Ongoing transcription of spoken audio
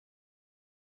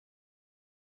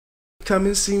Come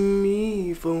and see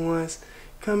me for once.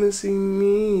 Come and see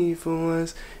me for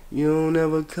once. You don't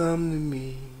ever come to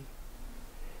me.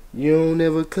 You don't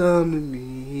ever come to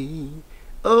me.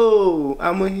 Oh,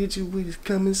 I'ma hit you with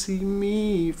come and see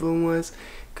me for once.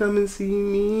 Come and see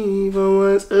me for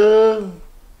once. Oh,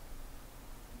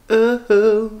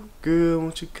 oh, girl,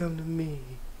 won't you come to me?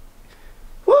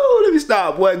 Woo, let me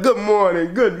stop, boy. Good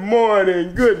morning, good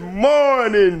morning, good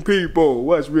morning, people.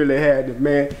 What's really happening,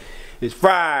 man? It's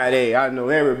Friday. I know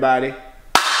everybody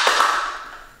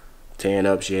tearing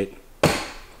up shit.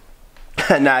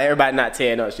 Nah, everybody not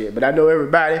tearing up shit, but I know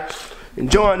everybody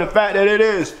enjoying the fact that it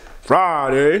is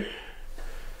Friday.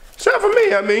 Except for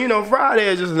me, I mean, you know, Friday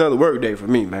is just another work day for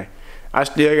me, man. I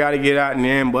still gotta get out in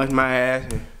there and bust my ass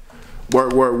and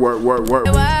work.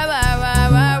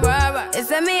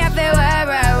 It's me, I feel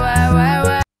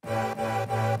work.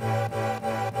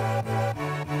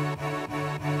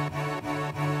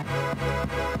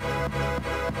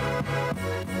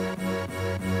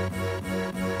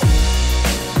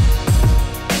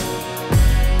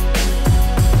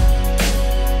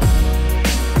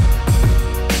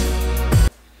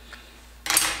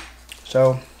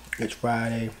 So, it's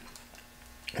Friday,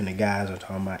 and the guys are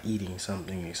talking about eating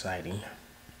something exciting.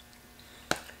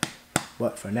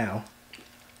 But for now,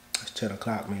 it's 10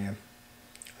 o'clock, man.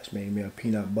 Let's make me a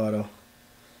peanut butter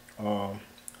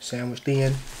sandwich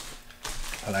thin.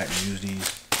 I like to use these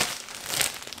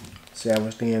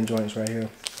sandwich thin joints right here.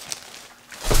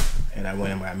 And I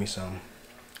went and got me some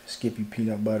Skippy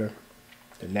peanut butter,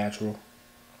 the natural,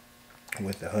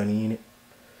 with the honey in it.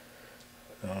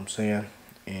 You know what I'm saying?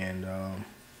 And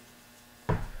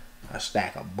I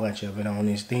stack a bunch of it on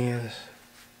these thins.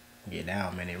 Get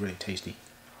down, man, they're really tasty.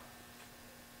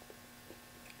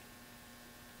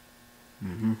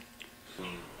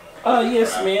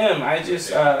 Yes, ma'am. I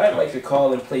just I'd like to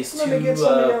call and place two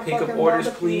pickup orders,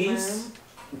 please.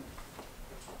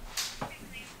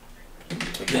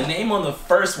 The name on the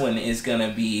first one is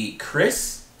gonna be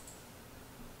Chris.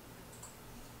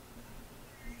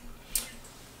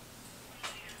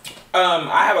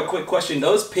 I have a quick question.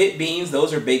 Those pit beans,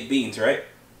 those are baked beans, right?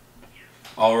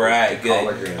 All right,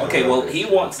 good. Okay, well, he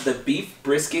wants the beef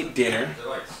brisket dinner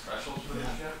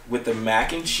with the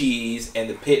mac and cheese and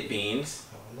the pit beans.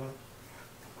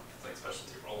 It's like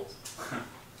specialty rolls.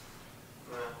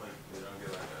 Well, like, we don't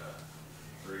get like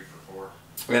a 3 for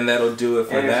 $4. And that'll do it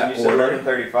for and that you order. Said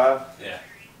 35? Yeah.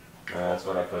 That's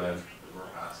what I put in. We're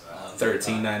past that.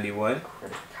 $13.91.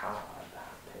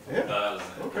 Yeah. That was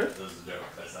Okay. This is a joke.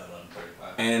 That's not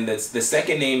 $11.35. And the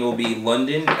second name will be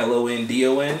London,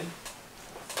 London.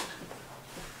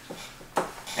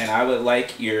 And I would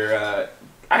like your,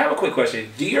 I have a quick question.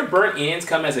 Do your burnt ends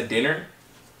come as a dinner?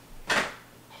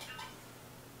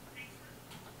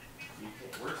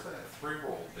 Where's that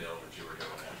 3-roll deal that you were doing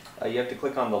in? You have to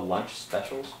click on the lunch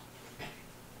specials.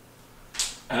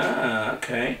 Ah,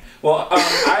 okay. Well,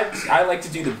 I like to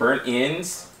do the burnt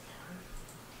ends.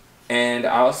 And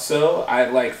also, I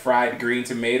like fried green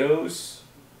tomatoes.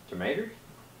 Tomatoes?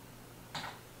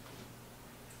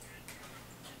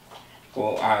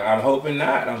 Well, I'm hoping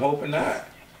not. I'm hoping not.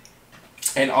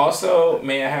 And also,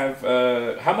 may I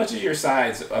have, how much is your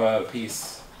sides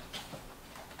piece?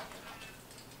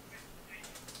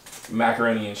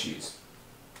 Macaroni and cheese.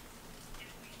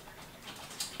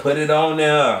 Put it on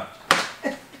there.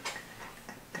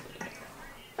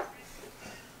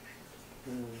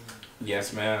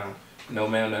 Yes, ma'am. No,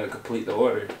 ma'am, that'll complete the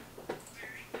order.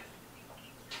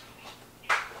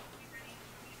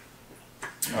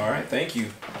 All right, thank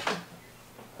you.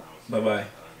 Bye-bye.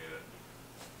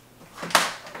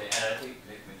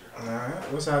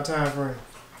 Alright, what's our time frame?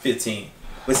 15.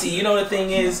 But see, you know the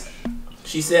thing is,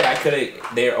 she said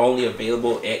they're only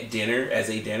available at dinner, as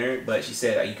a dinner, but she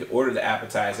said you could order the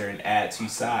appetizer and add 2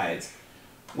 sides,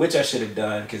 which I should have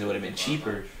done because it would have been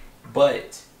cheaper,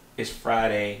 but it's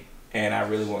Friday, and I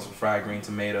really want some fried green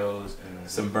tomatoes,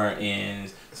 some burnt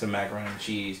ends, some macaroni and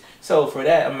cheese. So for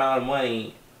that amount of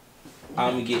money,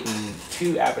 I'm getting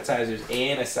 2 appetizers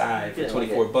and a side for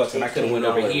 $24, and I could have went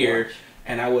over here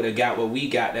and I would have got what we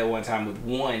got that one time with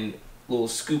 1 little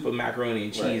scoop of macaroni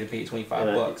and cheese and paid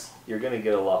 $25. You're gonna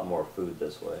get a lot more food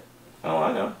this way. Oh,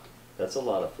 I know. That's a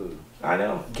lot of food. I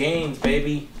know. Games,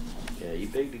 baby. Yeah, you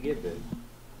big to get big.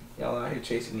 Y'all out here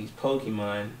chasing these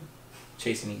Pokemon,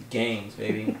 chasing these games,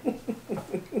 baby. Difference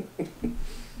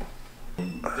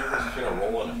between a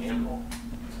roll and a hand roll.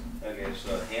 Okay,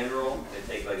 so a hand roll, they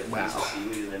take like a piece of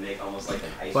seaweed and they make almost like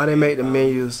an ice Why they make the cream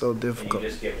menus so and you difficult?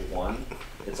 just get one.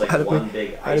 It's like How the one men-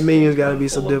 big how ice the menus cream gotta cone be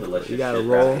so full of difficult? You delicious gotta shit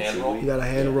roll. wrapped in seaweed. You got a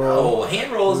hand Yeah. roll. Oh,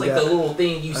 hand roll is You like the got- little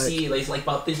thing you like- see, like, it's like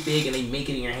about this big, and they make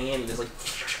it in your hand, and it's like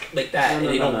like that, and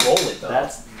they don't roll it though.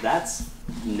 That's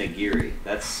nigiri.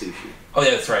 That's sushi. Oh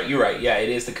yeah, that's right. You're right. Yeah, it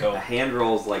is the cone. A hand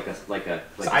roll is like a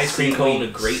ice cream cone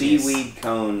of greatness. Seaweed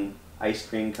cone, ice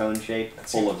cream cone shape,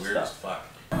 full of weird stuff. As fuck.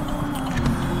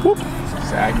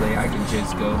 Exactly. I can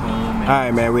just go home. And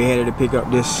Alright, man, we headed to pick up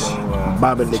this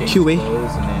Bobby the change Chewy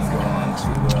clothes and then go on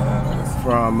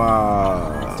from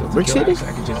to Brick City. I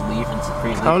can just leave and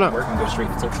I don't know. work and go straight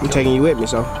to Tokyo. I'm taking you with me,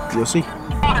 so you'll see.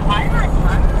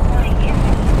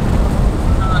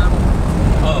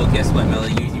 Oh, guess what,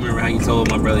 Melly? You remember how you told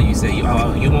my brother, you said,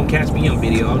 oh, you won't catch me on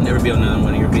video. I'll never be on another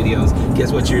one of your videos.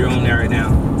 Guess what? You're on there right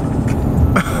now.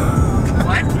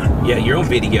 What? Yeah, you're on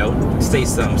video. Say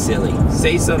something silly.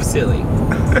 Say something silly.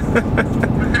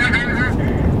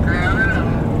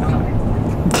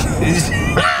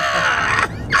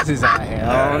 This is out here.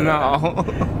 Oh no.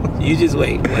 You just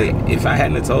wait. If I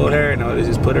hadn't have told her and I would have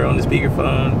just put her on the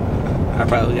speakerphone, I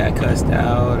probably got cussed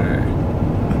out or,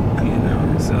 you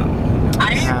know, something.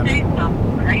 I didn't say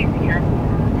something crazy.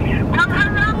 Well,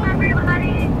 hello,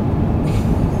 everybody.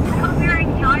 I hope you're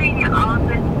enjoying all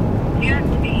this news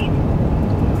feed.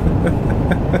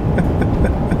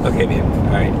 Okay, man.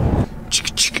 All right.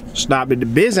 Stop at the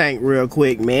biz ain't real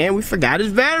quick, man. We forgot it's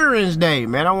Veterans Day,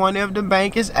 man. I wonder if the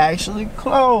bank is actually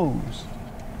closed.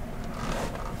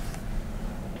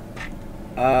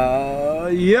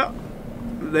 Yep.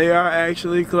 They are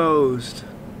actually closed.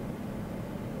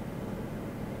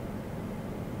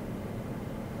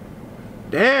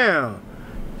 Damn.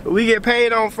 We get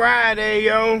paid on Friday,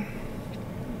 yo.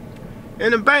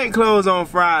 And the bank closed on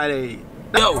Friday.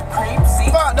 Yo,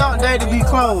 Fucked up day to be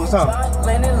closed, huh?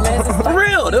 for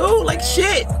real, dude. Like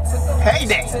shit. Hey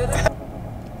day.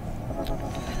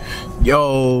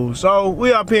 Yo, so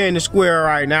we up here in the square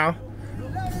right now.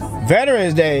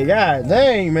 Veterans Day, god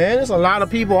dang, man. There's a lot of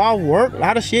people off work, a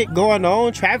lot of shit going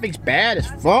on. Traffic's bad as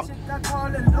fuck.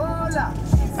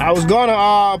 I was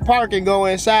gonna park and go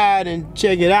inside and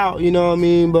check it out, you know what I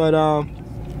mean? But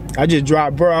I just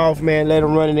dropped bro off, man. Let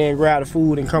him run in there and grab the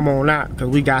food and come on out, cause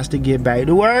we got to get back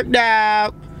to work,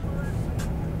 dog.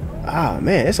 Ah,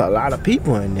 man, it's a lot of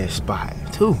people in this spot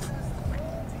too.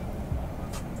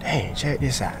 Dang, check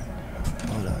this out.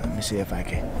 Hold on, let me see if I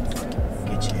can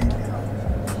get you in there.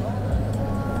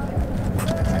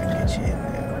 If I can get you in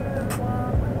there.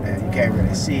 Man, you can't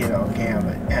really see it on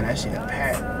camera. Man, that shit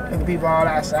packed. Look at people all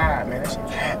outside, man. That shit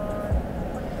packed.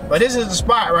 But this is the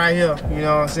spot right here. You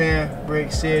know what I'm saying?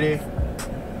 Brick City.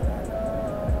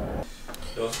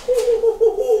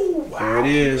 There it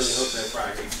is.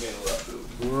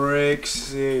 Brick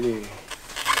City.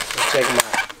 Let's check them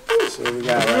out. See what we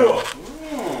got right here.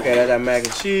 Okay, that's that mac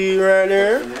and cheese right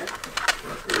there. Yeah,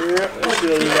 let's see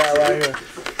what we got right here.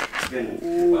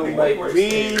 Ooh, baked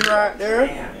beans right there.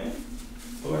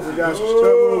 We got some stuff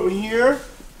over here.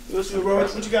 Let's see, bro.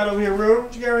 What you got over here, bro?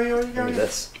 What you got right here? What you got right here?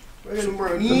 Look at the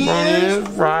brownies.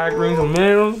 Fried greens and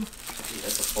tomatoes.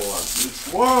 That's a full-on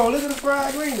beef. Whoa, look at the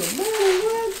fried greens. Man,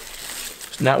 what?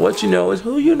 It's not what you know, it's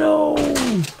who you know.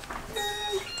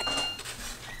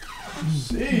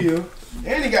 See you.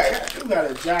 And you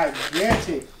got a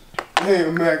gigantic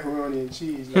macaroni and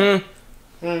cheese. Like.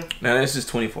 Now this is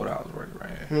 $24 worth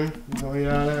right here. You gonna eat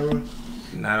all that, bro?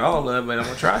 Not all of it, but I'm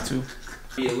gonna try to.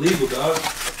 Be illegal, dog.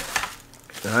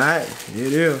 Alright, here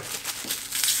it is.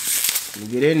 Let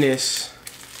me get in this.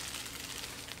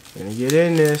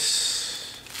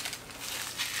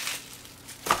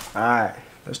 Alright,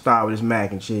 let's start with this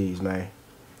mac and cheese, man.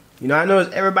 You know, I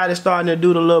noticed everybody's starting to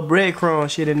do the little breadcrumb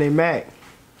shit in their mac.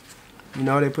 You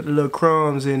know, they put the little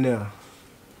crumbs in there.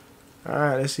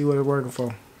 Alright, let's see what it's working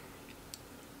for.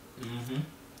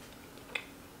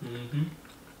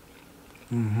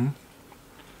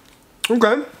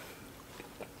 Okay.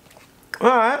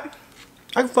 Alright.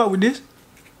 I can fuck with this.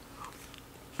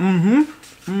 Yeah.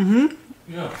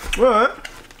 Alright.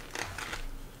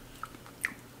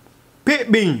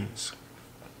 Pit beans.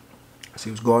 See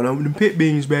what's going on with them pit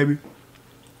beans, baby.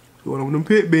 What's going on with them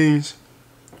pit beans?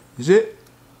 Is it?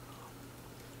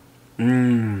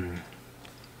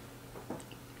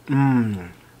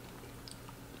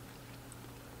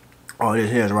 Oh,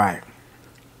 this here's right.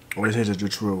 Oh, this is the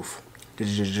truth. This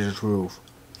is just the truth.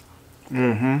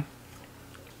 They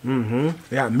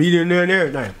got meat in there and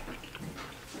everything.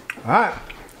 Alright.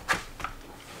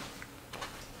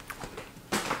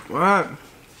 Alright.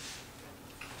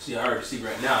 See, I already see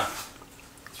right now.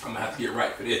 I'm gonna have to get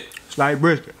right for this. Slight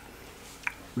brisket.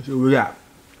 Let's see what we got.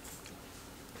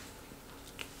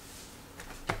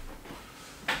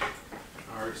 I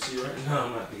already see right now. I'm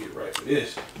gonna have to get right for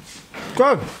this.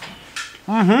 Good.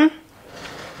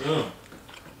 Yeah.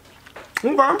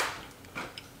 Okay.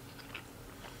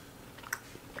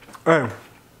 Hey,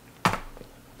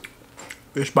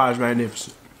 This spot is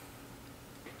magnificent.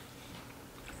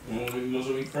 You know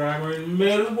some crime right in the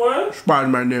middle, boy? Spot is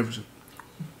magnificent.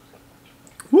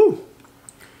 Woo!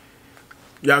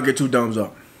 Y'all get 2 thumbs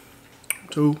up.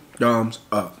 2 thumbs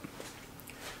up.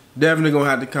 Definitely gonna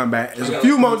have to come back. There's a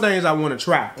few more things I want to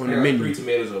try on the menu. 3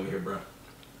 tomatoes over here, bro.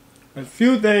 There's a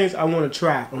few things I want to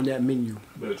try on that menu.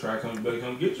 Better come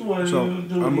get you one of So,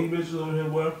 these bitches over here,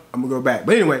 boy. I'm gonna go back.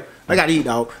 But anyway, I gotta eat,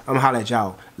 dog. I'm gonna holler at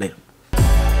y'all later.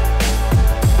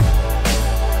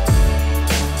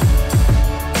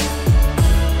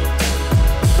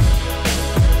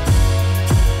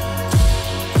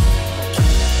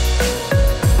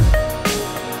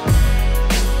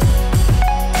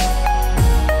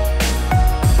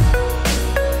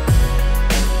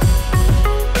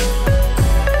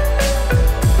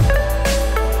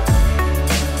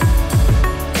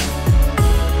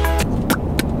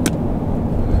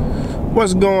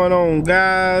 What's going on,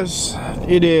 guys?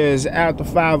 It is after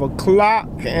 5 o'clock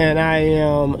and I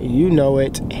am, you know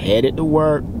it, headed to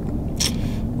work.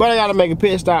 But I gotta make a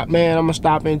pit stop, man. I'm gonna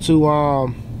stop into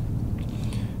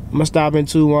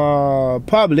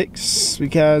Publix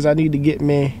because I need to get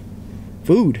me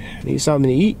food. I need something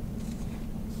to eat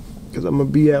because I'm gonna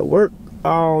be at work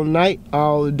all night,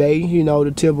 all day. You know,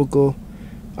 the typical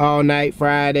all night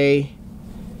Friday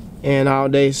and all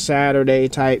day Saturday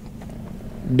type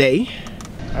day.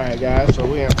 Alright guys, so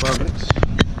we're in Publix.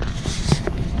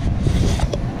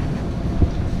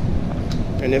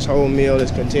 And this whole meal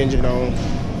is contingent on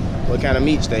what kind of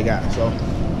meats they got. So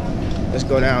let's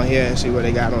go down here and see what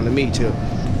they got on the meat tip.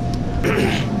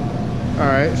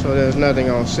 Alright, so there's nothing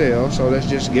on sale, so let's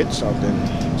just get something.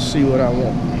 See what I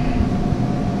want.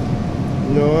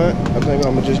 You know what? I think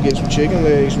I'm gonna just get some chicken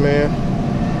legs, man.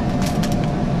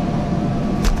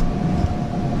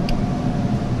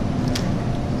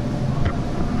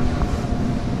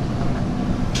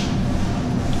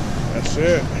 That's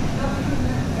it.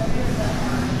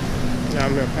 Now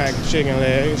I'm gonna pack the chicken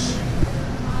legs.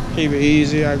 Keep it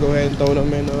easy. I go ahead and throw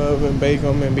them in the oven, bake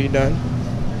them, and be done.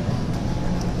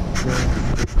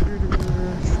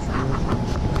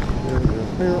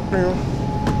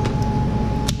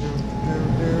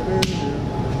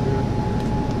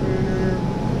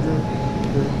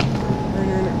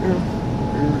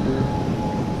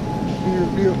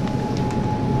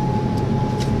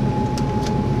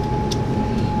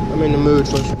 I'm in the mood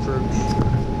for some fruits.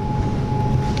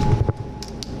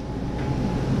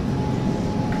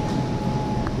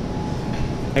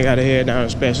 I gotta head down to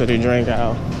specialty drink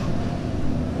aisle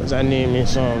because I need me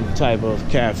some type of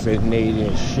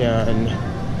caffeination,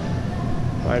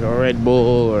 like a Red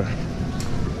Bull or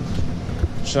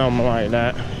something like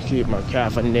that. Keep my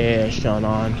caffeination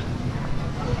on.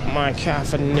 My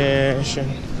caffeination.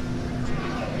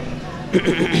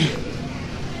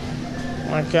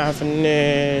 My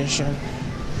caffeination.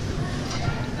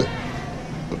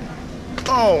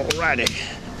 Alrighty.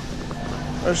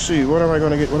 Let's see. What am I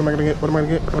gonna get? What am I gonna get? What am I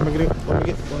gonna get? What am I gonna get? What am I gonna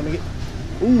get? What am I gonna get?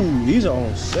 Ooh, these are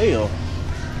on sale.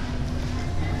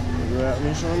 Grab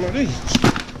me some of these.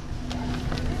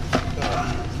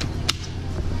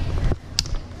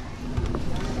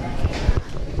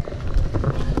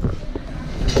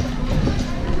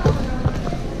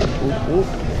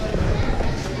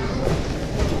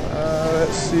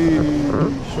 Let's see.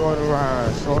 Shorter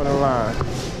line. Shorter line.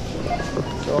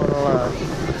 Shorter line.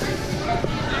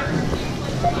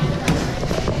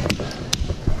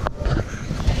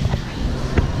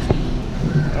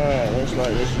 Alright, looks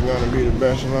like this is gonna be the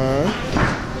best line.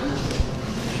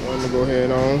 So I'm gonna go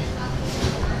ahead on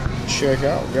check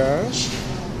out, guys,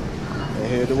 and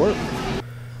head to work.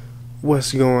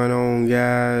 What's going on,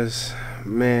 guys?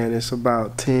 Man, it's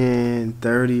about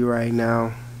 10:30 right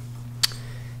now,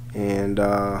 and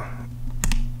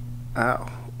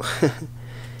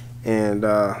and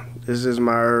this is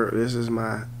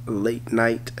my late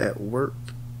night at work,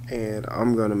 and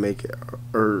I'm gonna make it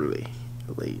early.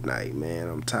 Late night, man.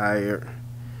 I'm tired.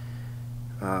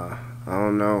 I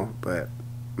don't know, but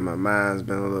my mind's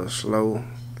been a little slow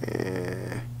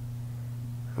and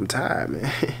I'm tired,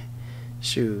 man.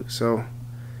 Shoot, so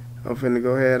I'm finna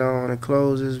go ahead on and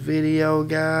close this video,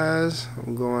 guys.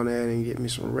 I'm going ahead and get me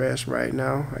some rest right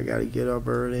now. I gotta get up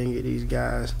early and get these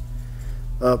guys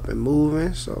up and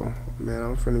moving. So, man,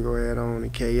 I'm finna go ahead on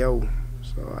and KO.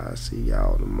 So I'll see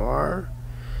y'all tomorrow.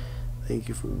 Thank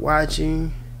you for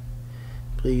watching.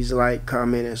 Please like,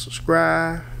 comment, and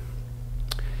subscribe.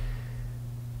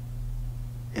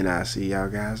 And I'll see y'all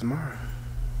guys tomorrow.